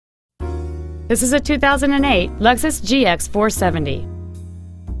This is a 2008 Lexus GX 470.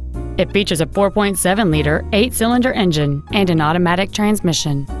 It features a 4.7-liter 8-cylinder engine and an automatic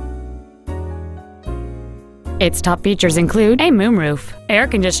transmission. Its top features include a moonroof, air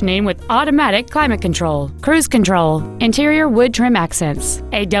conditioning with automatic climate control, cruise control, interior wood trim accents,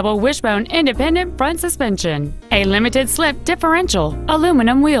 a double wishbone independent front suspension, a limited slip differential,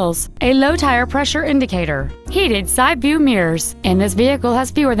 aluminum wheels, a low tire pressure indicator, heated side view mirrors, and this vehicle has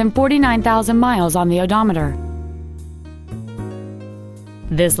fewer than 49,000 miles on the odometer.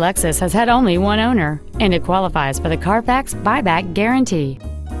 This Lexus has had only one owner, and it qualifies for the Carfax buyback guarantee.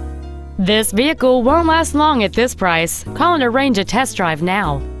 This vehicle won't last long at this price. Call and arrange a test drive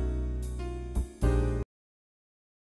now.